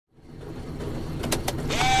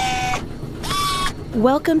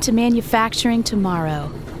Welcome to Manufacturing Tomorrow,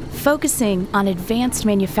 focusing on advanced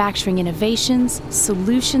manufacturing innovations,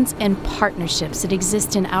 solutions, and partnerships that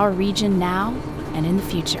exist in our region now and in the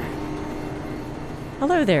future.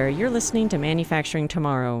 Hello there, you're listening to Manufacturing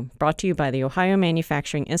Tomorrow, brought to you by the Ohio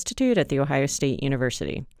Manufacturing Institute at The Ohio State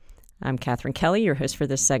University. I'm Catherine Kelly, your host for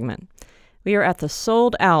this segment. We are at the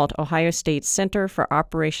sold-out Ohio State Center for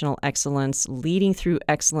Operational Excellence Leading Through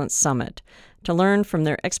Excellence Summit to learn from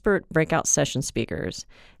their expert breakout session speakers.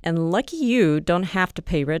 And lucky you don't have to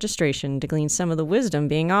pay registration to glean some of the wisdom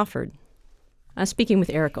being offered. I'm speaking with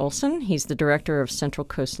Eric Olson. He's the director of Central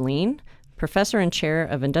Coast Lean, professor and chair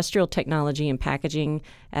of Industrial Technology and Packaging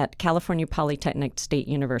at California Polytechnic State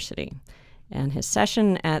University. And his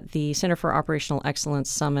session at the Center for Operational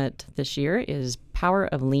Excellence Summit this year is Power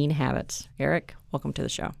of Lean Habits. Eric, welcome to the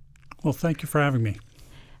show. Well, thank you for having me.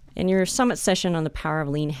 In your summit session on the Power of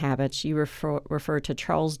Lean Habits, you refer to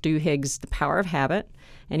Charles Duhigg's The Power of Habit,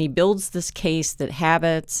 and he builds this case that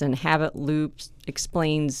habits and habit loops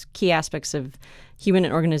explains key aspects of human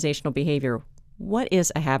and organizational behavior. What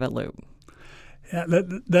is a habit loop? Yeah,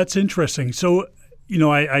 that's interesting. So,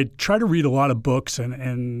 I try to read a lot of books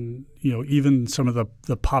and even some of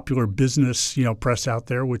the popular business, press out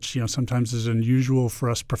there, which, sometimes is unusual for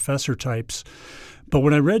us professor types. But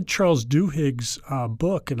when I read Charles Duhigg's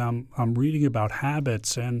book, and I'm reading about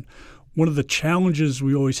habits, and one of the challenges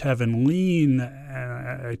we always have in Lean,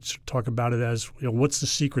 I talk about it as, what's the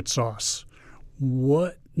secret sauce?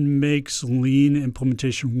 What makes Lean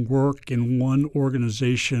implementation work in one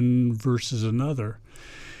organization versus another?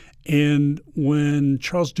 And when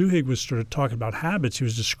Charles Duhigg was sort of talking about habits, he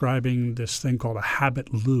was describing this thing called a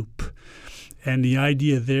habit loop. And the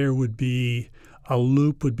idea there would be a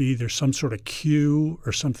loop would be there's some sort of cue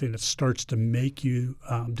or something that starts to make you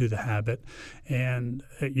do the habit. And,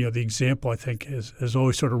 the example I think is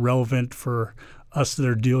always sort of relevant for us that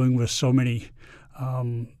are dealing with so many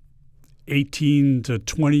 18 to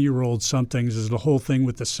 20-year-old somethings is the whole thing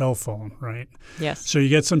with the cell phone, right? Yes. So you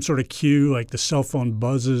get some sort of cue, like the cell phone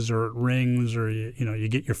buzzes or it rings, or you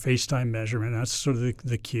get your FaceTime measurement. That's sort of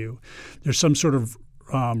the cue. There's some sort of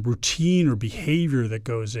routine or behavior that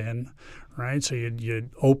goes in, right? So you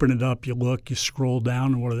open it up, you look, you scroll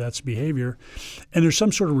down, and what that's behavior. And there's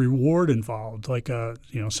some sort of reward involved, like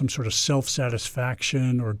some sort of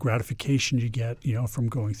self-satisfaction or gratification you get, from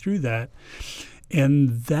going through that.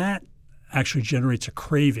 And that actually generates a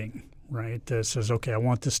craving, right? That says, okay, I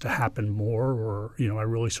want this to happen more, or, I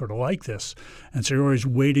really sort of like this. And so you're always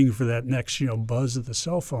waiting for that next, buzz of the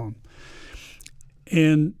cell phone.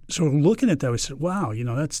 And so looking at that, we said, wow,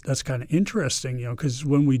 that's kind of interesting, because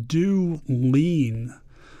when we do Lean,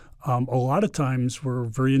 a lot of times we're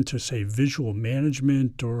very into, say, visual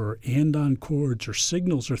management or andon cords or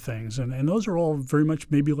signals or things. And those are all very much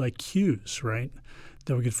maybe like cues, right,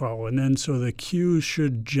 that we could follow. And then so the cues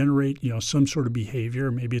should generate, some sort of behavior.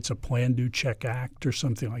 Maybe it's a plan, do, check, act or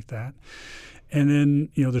something like that. And then,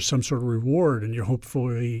 there's some sort of reward, and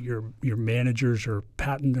hopefully your managers are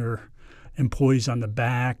patting their employees on the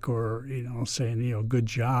back or, saying, good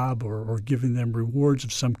job or giving them rewards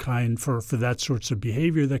of some kind for that sorts of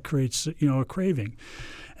behavior that creates, a craving.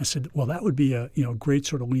 I said, well, that would be a, great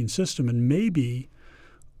sort of Lean system. And maybe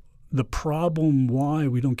the problem why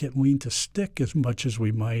we don't get Lean to stick as much as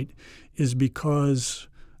we might is because,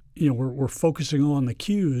 we're focusing on the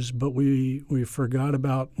cues, but we forgot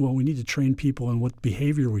about, we need to train people in what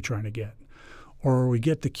behavior we're trying to get. Or we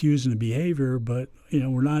get the cues and the behavior, but,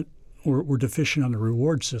 we're deficient on the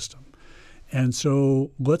reward system. And so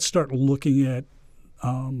let's start looking at,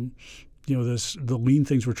 the Lean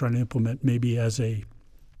things we're trying to implement maybe as a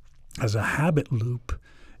habit loop.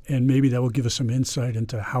 And maybe that will give us some insight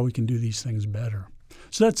into how we can do these things better.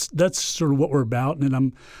 So that's sort of what we're about. And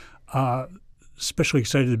I'm especially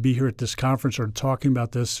excited to be here at this conference or talking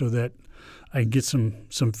about this so that I can get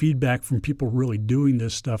some feedback from people really doing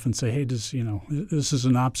this stuff and say, hey, this is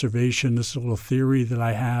an observation. This is a little theory that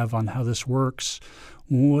I have on how this works.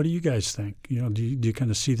 What do you guys think? Do you kind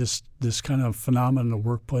of see this kind of phenomenon in the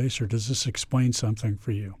workplace, or does this explain something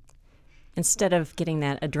for you? Instead of getting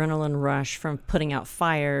that adrenaline rush from putting out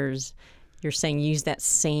fires, you're saying use that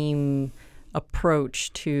same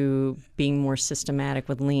approach to being more systematic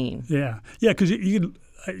with Lean. Yeah, because you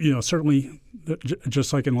can, certainly,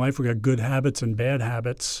 just like in life, we got good habits and bad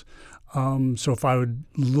habits. So if I would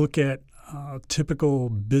look at typical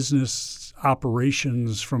business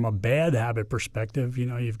operations from a bad habit perspective,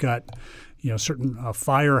 you've got certain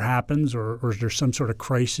fire happens or there's some sort of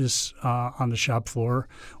crisis on the shop floor.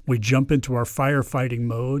 We jump into our firefighting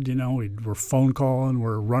mode. We're phone calling,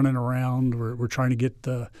 we're running around, we're trying to get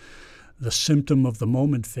the symptom of the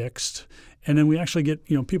moment fixed. And then we actually get,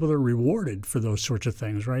 people that are rewarded for those sorts of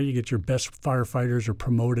things, right? You get your best firefighters are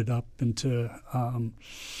promoted up into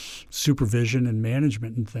supervision and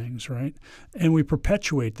management and things, right? And we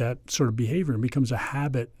perpetuate that sort of behavior. It becomes a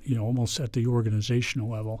habit, almost at the organizational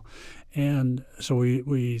level. And so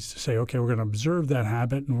we say, okay, we're going to observe that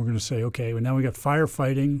habit, and we're going to say, okay, well, now we got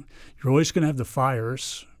firefighting. You're always going to have the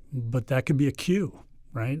fires, but that could be a cue,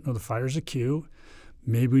 right? Well, the fire's a cue.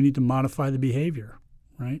 Maybe we need to modify the behavior,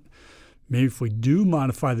 right? Maybe if we do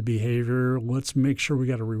modify the behavior, let's make sure we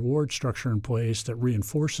got a reward structure in place that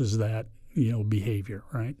reinforces that, behavior,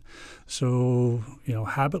 right? So,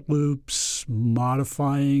 habit loops,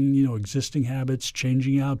 modifying, existing habits,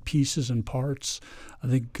 changing out pieces and parts, I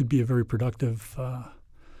think could be a very productive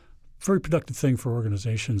thing for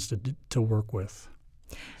organizations to work with.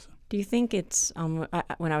 Do you think it's,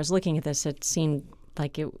 when I was looking at this, it seemed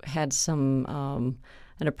like it had some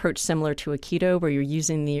an approach similar to Aikido, where you're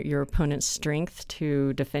using your opponent's strength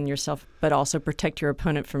to defend yourself, but also protect your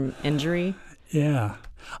opponent from injury? Yeah.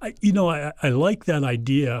 I like that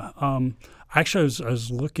idea. Actually, I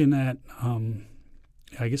was looking at,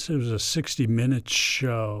 I guess it was a 60-minute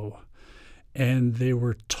show, and they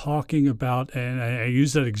were talking about, and I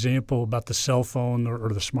use that example about the cell phone or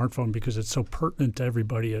the smartphone because it's so pertinent to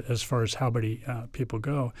everybody as far as how many people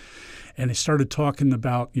go. And they started talking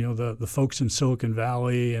about, the folks in Silicon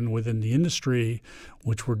Valley and within the industry,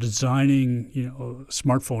 which were designing,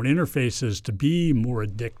 smartphone interfaces to be more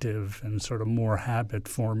addictive and sort of more habit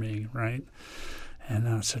forming, right? And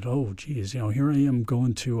I said, oh, geez, here I am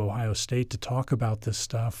going to Ohio State to talk about this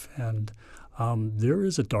stuff. And there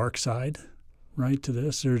is a dark side, right, to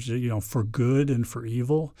this. There's, for good and for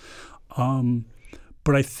evil.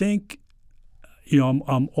 But I think,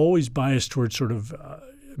 I'm always biased towards sort of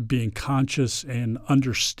being conscious and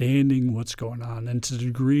understanding what's going on. And to the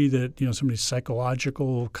degree that, some of these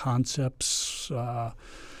psychological concepts,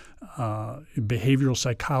 behavioral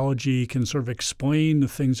psychology can sort of explain the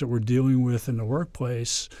things that we're dealing with in the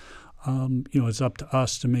workplace, it's up to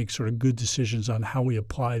us to make sort of good decisions on how we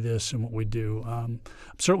apply this and what we do. I'm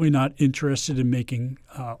certainly not interested in making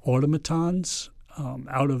automatons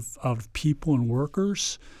out of people and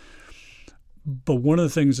workers. But one of the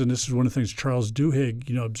things, and this is one of the things Charles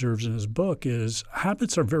Duhigg, observes in his book, is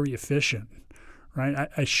habits are very efficient, right?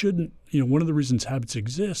 I shouldn't, one of the reasons habits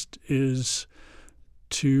exist is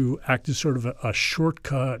to act as sort of a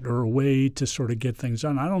shortcut or a way to sort of get things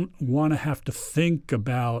done. I don't want to have to think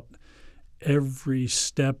about every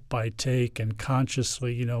step I take and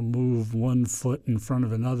consciously, move one foot in front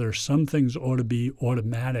of another. Some things ought to be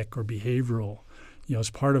automatic or behavioral,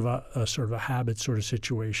 as part of a sort of a habit sort of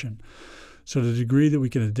situation. So to the degree that we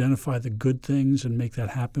can identify the good things and make that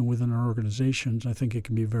happen within our organizations, I think it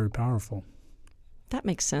can be very powerful. That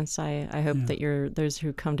makes sense. I hope that those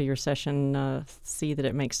who come to your session see that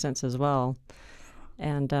it makes sense as well.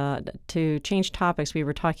 And to change topics, we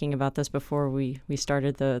were talking about this before we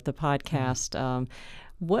started the podcast.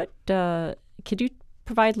 Could you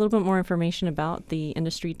provide a little bit more information about the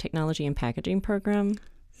Industry Technology and Packaging Program?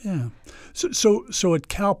 Yeah. So at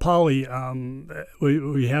Cal Poly,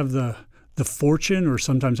 we have the fortune, or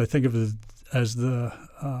sometimes I think of it as the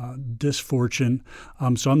disfortune.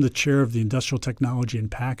 So I'm the chair of the Industrial Technology and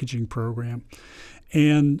Packaging Program.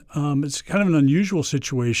 And it's kind of an unusual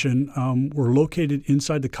situation. We're located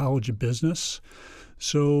inside the College of Business.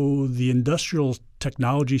 So the industrial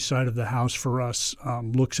technology side of the house for us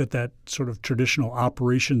looks at that sort of traditional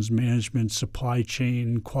operations management, supply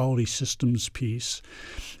chain, quality systems piece.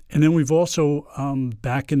 And then we've also,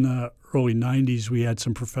 back in the early 90s, we had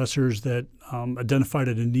some professors that identified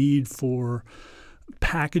a need for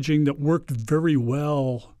packaging that worked very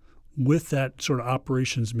well with that sort of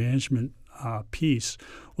operations management piece.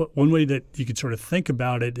 One way that you could sort of think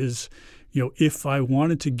about it is, if I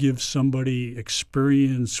wanted to give somebody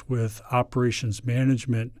experience with operations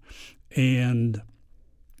management and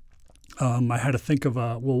I had to think of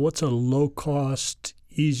what's a low-cost,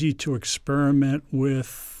 easy to experiment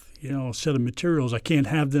with, set of materials. I can't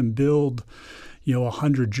have them build,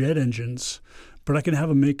 100 jet engines, but I can have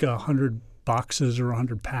them make 100 boxes or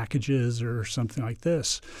 100 packages or something like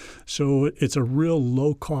this. So it's a real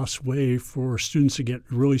low-cost way for students to get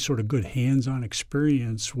really sort of good hands-on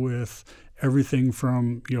experience with everything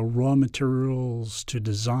from, raw materials to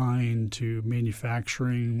design to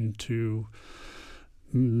manufacturing to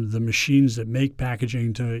the machines that make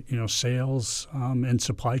packaging to, sales and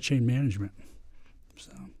supply chain management.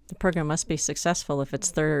 So. The program must be successful if it's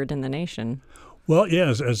third in the nation. Well, yeah,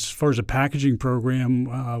 as far as a packaging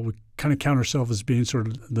program, we kind of count ourselves as being sort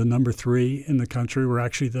of the number 3 in the country. We're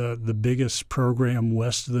actually the biggest program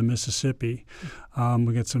west of the Mississippi.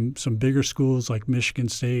 We got some bigger schools like Michigan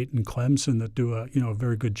State and Clemson that do a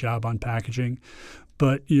very good job on packaging.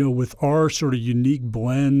 But with our sort of unique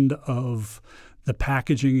blend of the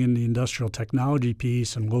packaging and the industrial technology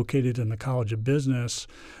piece and located in the College of Business,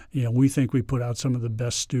 we think we put out some of the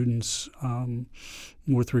best students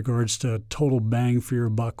with regards to total bang for your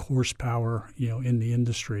buck horsepower, in the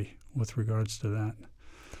industry with regards to that.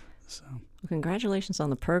 So, well, congratulations on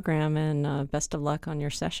the program and best of luck on your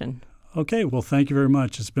session. Okay, well, thank you very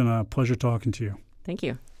much. It's been a pleasure talking to you. Thank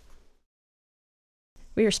you.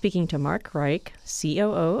 We are speaking to Mark Reich,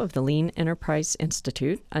 COO of the Lean Enterprise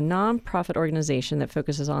Institute, a nonprofit organization that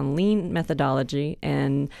focuses on lean methodology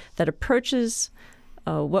and that approaches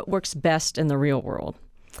what works best in the real world.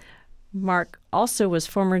 Mark also was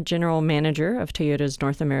former general manager of Toyota's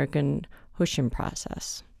North American Hoshin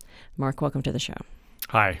process. Mark, welcome to the show.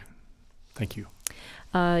 Hi. Thank you.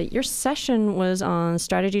 Your session was on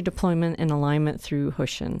strategy deployment and alignment through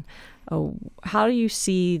Hoshin. How do you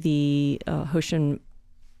see the Hoshin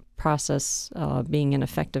process being an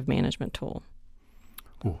effective management tool?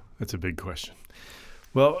 Oh, that's a big question.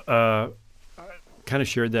 Well, I kind of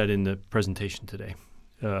shared that in the presentation today.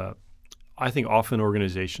 I think often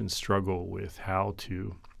organizations struggle with how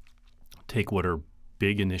to take what are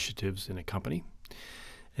big initiatives in a company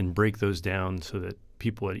and break those down so that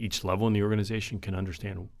people at each level in the organization can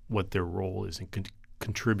understand what their role is in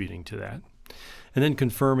contributing to that, and then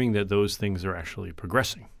confirming that those things are actually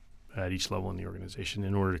progressing at each level in the organization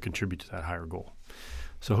in order to contribute to that higher goal.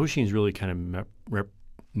 So Hoshin is really kind of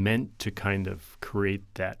meant to kind of create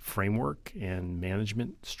that framework and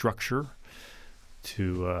management structure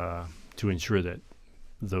to ensure that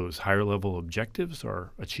those higher level objectives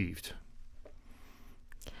are achieved.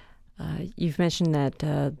 You've mentioned that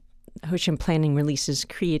Hoshin planning releases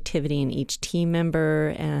creativity in each team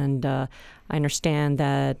member, and I understand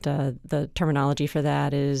that the terminology for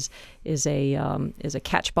that is a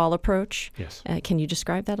catch-ball approach. Yes. Can you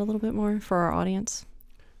describe that a little bit more for our audience?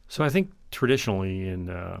 So I think traditionally in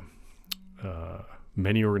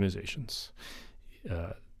many organizations,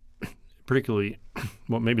 particularly,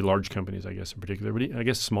 well, maybe large companies, I guess in particular, but I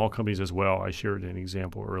guess small companies as well. I shared an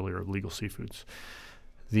example earlier of Legal Seafoods.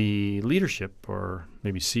 The leadership, or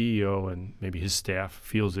maybe CEO and maybe his staff,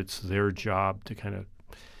 feels it's their job to kind of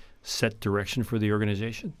set direction for the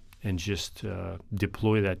organization and just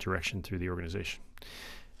deploy that direction through the organization.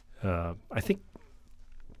 I think,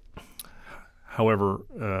 however,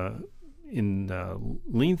 in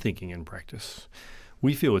lean thinking and practice,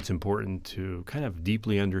 we feel it's important to kind of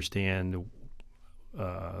deeply understand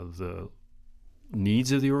the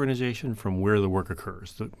needs of the organization from where the work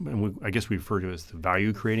occurs. I guess we refer to it as the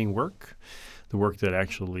value-creating work, the work that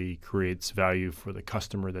actually creates value for the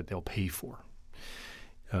customer that they'll pay for.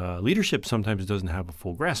 Leadership sometimes doesn't have a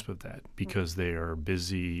full grasp of that because they are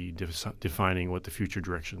busy defining what the future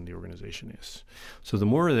direction of the organization is. So the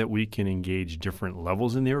more that we can engage different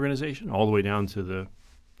levels in the organization, all the way down to the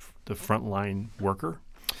frontline worker,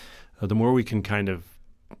 the more we can kind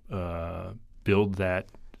of build that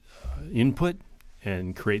input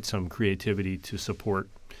and create some creativity to support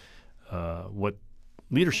what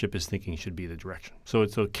leadership is thinking should be the direction. So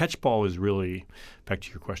catch-ball is really, back to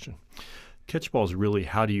your question, catch-ball is really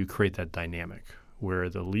how do you create that dynamic where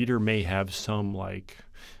the leader may have some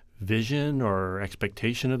vision or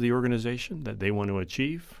expectation of the organization that they want to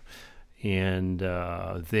achieve, and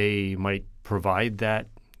they might provide that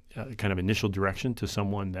kind of initial direction to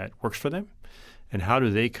someone that works for them. And how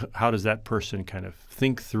does that person kind of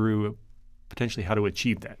think through potentially how to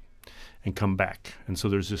achieve that and come back? And so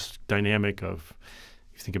there's this dynamic of,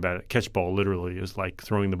 if you think about it, catch-ball literally is like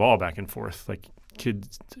throwing the ball back and forth, like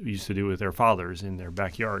kids used to do with their fathers in their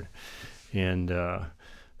backyard. And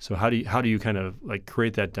so how do you kind of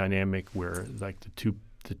create that dynamic where the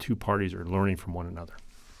two parties are learning from one another?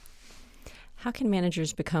 How can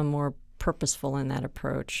managers become more purposeful in that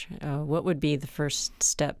approach? What would be the first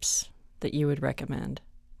steps that you would recommend?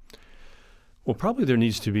 Well, probably there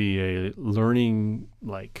needs to be a learning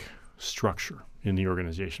structure in the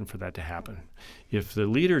organization for that to happen. If the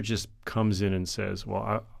leader just comes in and says,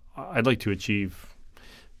 well, I'd like to achieve,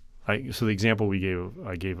 so the example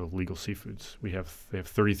I gave of Legal Seafoods, they have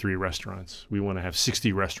 33 restaurants. We want to have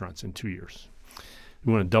 60 restaurants in 2 years.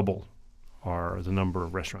 We want to double the number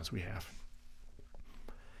of restaurants we have.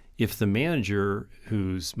 If the manager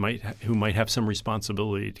who might have some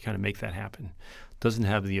responsibility to kind of make that happen doesn't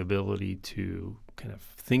have the ability to kind of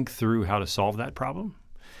think through how to solve that problem,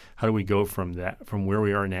 how do we go from where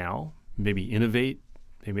we are now, maybe innovate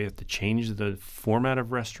They may have to change the format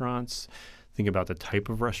of restaurants, think about the type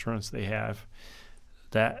of restaurants they have.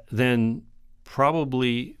 Then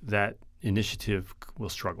probably that initiative will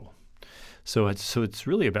struggle. So it's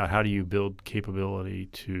really about how do you build capability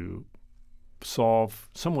to solve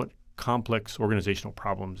somewhat complex organizational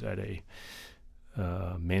problems at a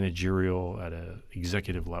managerial, at a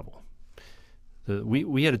executive level.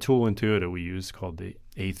 We had a tool in Toyota we used called the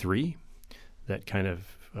A3 that kind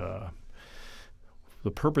of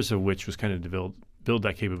the purpose of which was kind of to build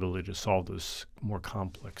that capability to solve those more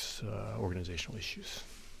complex organizational issues.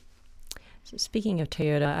 So speaking of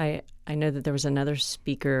Toyota, I know that there was another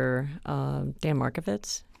speaker, Dan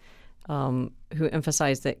Markovitz, who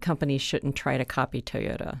emphasized that companies shouldn't try to copy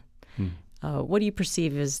Toyota. What do you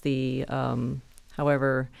perceive as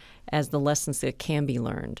however, as the lessons that can be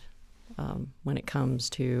learned when it comes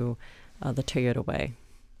to the Toyota way?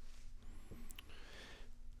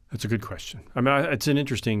 That's a good question. I mean, it's an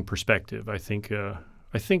interesting perspective. I think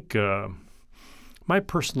my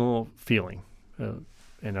personal feeling,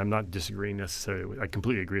 and I'm not disagreeing necessarily. I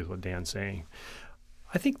completely agree with what Dan's saying.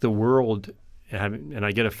 I think the world, and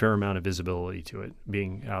I get a fair amount of visibility to it,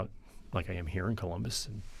 being out like I am here in Columbus,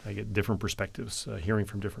 and I get different perspectives, hearing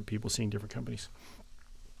from different people, seeing different companies.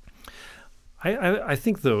 I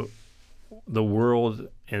think the world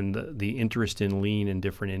and the interest in lean in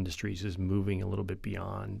different industries is moving a little bit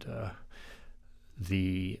beyond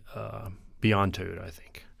beyond Toyota.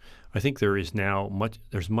 I think there is now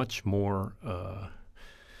much more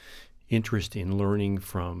interest in learning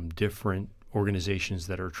from different organizations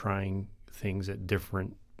that are trying things at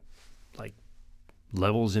different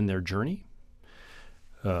levels in their journey.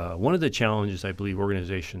 One of the challenges I believe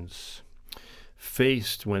organizations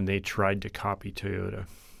faced when they tried to copy Toyota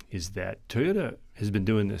is that Toyota has been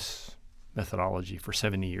doing this methodology for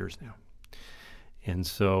 70 years now. And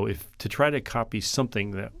so to try to copy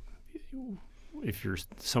something that, if you're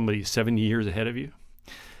somebody 70 years ahead of you,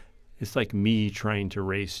 it's like me trying to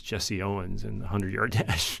race Jesse Owens in the 100-yard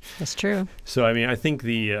dash. That's true. So, I mean, I think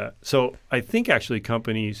I think actually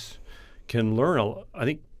companies can learn I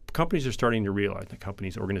think companies are starting to realize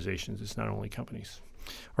that organizations, it's not only companies,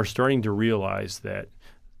 are starting to realize that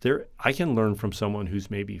I can learn from someone who's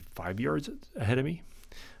maybe 5 yards ahead of me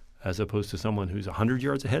as opposed to someone who's 100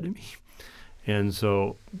 yards ahead of me. And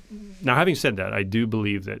so now having said that, I do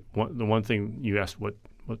believe that the one thing you asked, what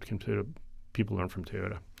can people learn from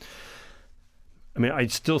Toyota? I mean, I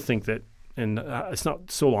still think that, and it's not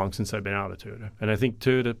so long since I've been out of Toyota, and I think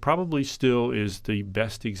Toyota probably still is the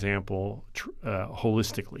best example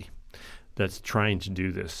holistically that's trying to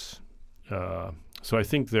do this. So I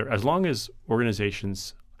think as long as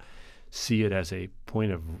organizations see it as a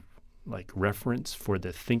point of reference for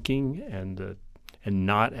the thinking and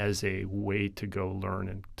not as a way to go learn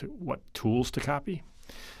and to what tools to copy,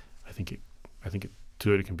 I think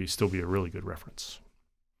Toyota can still be a really good reference.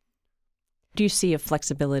 Do you see a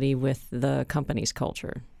flexibility with the company's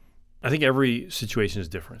culture? I think every situation is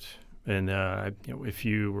different. And if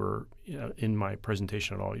you were in my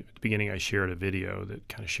presentation at all, at the beginning I shared a video that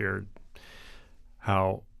kind of shared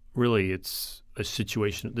how really it's a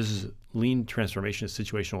situation. This is lean transformation, a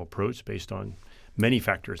situational approach based on many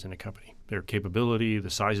factors in a company: their capability, the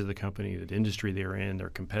size of the company, the industry they're in, their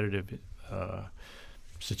competitive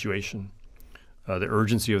situation, the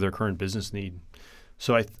urgency of their current business need.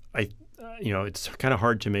 So it's kind of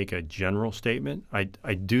hard to make a general statement.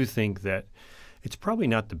 I do think that it's probably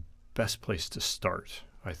not the best place to start,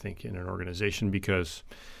 I think, in an organization, because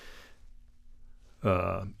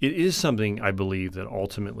it is something I believe that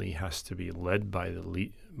ultimately has to be led by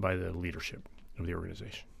the leadership of the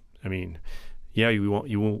organization. I mean, yeah,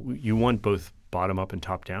 you want both bottom up and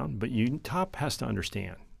top down, but top has to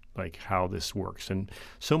understand how this works, and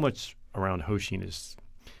so much around Hoshin is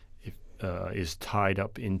tied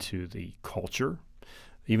up into the culture.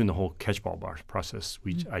 Even the whole catchball bar process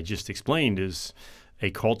I just explained is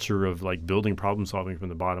a culture of building problem solving from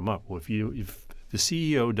the bottom up. Well, if the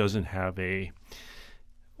CEO doesn't have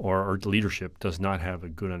or leadership does not have a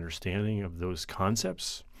good understanding of those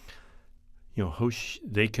concepts,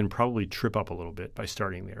 they can probably trip up a little bit by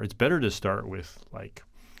starting there. It's better to start with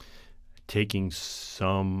taking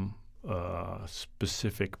some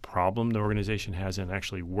specific problem the organization has and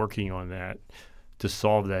actually working on that to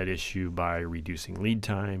solve that issue by reducing lead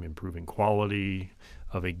time, improving quality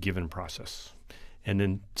of a given process, and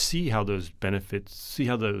then see how those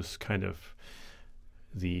kind of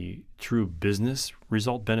the true business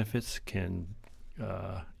result benefits can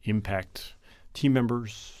impact team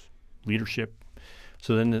members, leadership.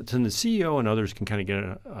 So then the CEO and others can kind of get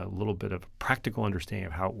a little bit of a practical understanding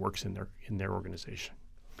of how it works in their organization.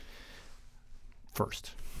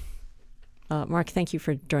 first. Mark, thank you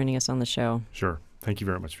for joining us on the show. Sure. Thank you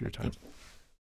very much for your time.